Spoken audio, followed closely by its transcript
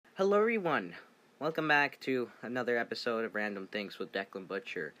Hello everyone, welcome back to another episode of Random Things with Declan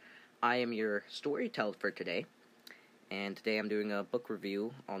Butcher. I am your storyteller for today, and today I'm doing a book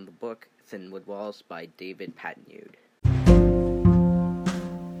review on the book Thin Wood Walls by David Patenaude.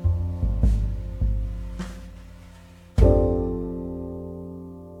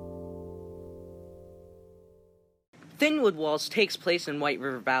 Thin Wood Walls takes place in White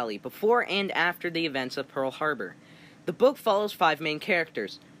River Valley before and after the events of Pearl Harbor. The book follows 5 main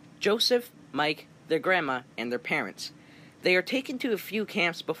characters: Joseph, Mike, their grandma, and their parents. They are taken to a few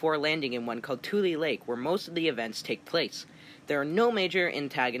camps before landing in one called Tule Lake, where most of the events take place. There are no major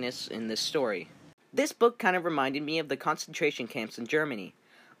antagonists in this story. This book kind of reminded me of the concentration camps in Germany.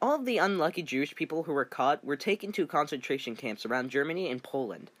 All of the unlucky Jewish people who were caught were taken to concentration camps around Germany and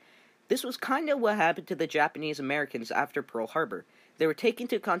Poland. This was kind of what happened to the Japanese Americans after Pearl Harbor. They were taken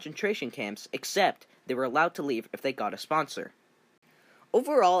to concentration camps, except they were allowed to leave if they got a sponsor.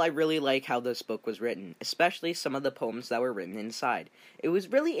 Overall, I really like how this book was written, especially some of the poems that were written inside. It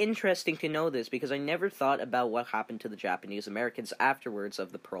was really interesting to know this because I never thought about what happened to the Japanese Americans afterwards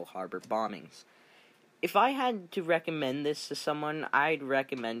of the Pearl Harbor bombings. If I had to recommend this to someone, I'd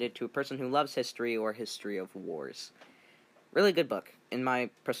recommend it to a person who loves history or history of wars. Really good book, in my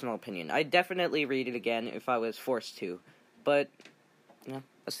personal opinion. I'd definitely read it again if I was forced to, but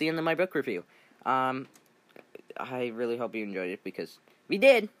that's the end of my book review. I really hope you enjoyed it, because we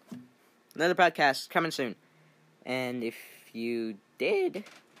did. Another podcast coming soon. And if you didn't,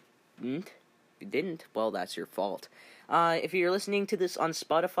 well, that's your fault. If you're listening to this on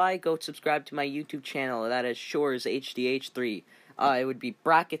Spotify, go subscribe to my YouTube channel. That is Shores HDH3. It would be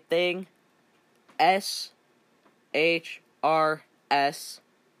bracket thing, SHRS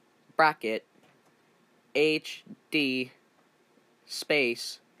bracket HD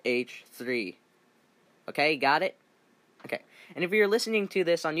space H3. Okay, got it? Okay. And if you're listening to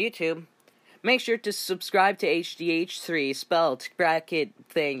this on YouTube, make sure to subscribe to HDH3, spelled bracket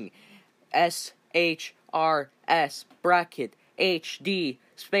thing, SHRS bracket HD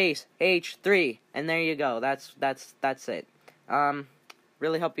space H3. And there you go. That's it.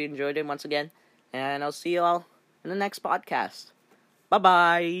 Really hope you enjoyed it once again, and I'll see you all in the next podcast.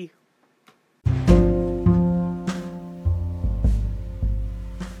 Bye-bye.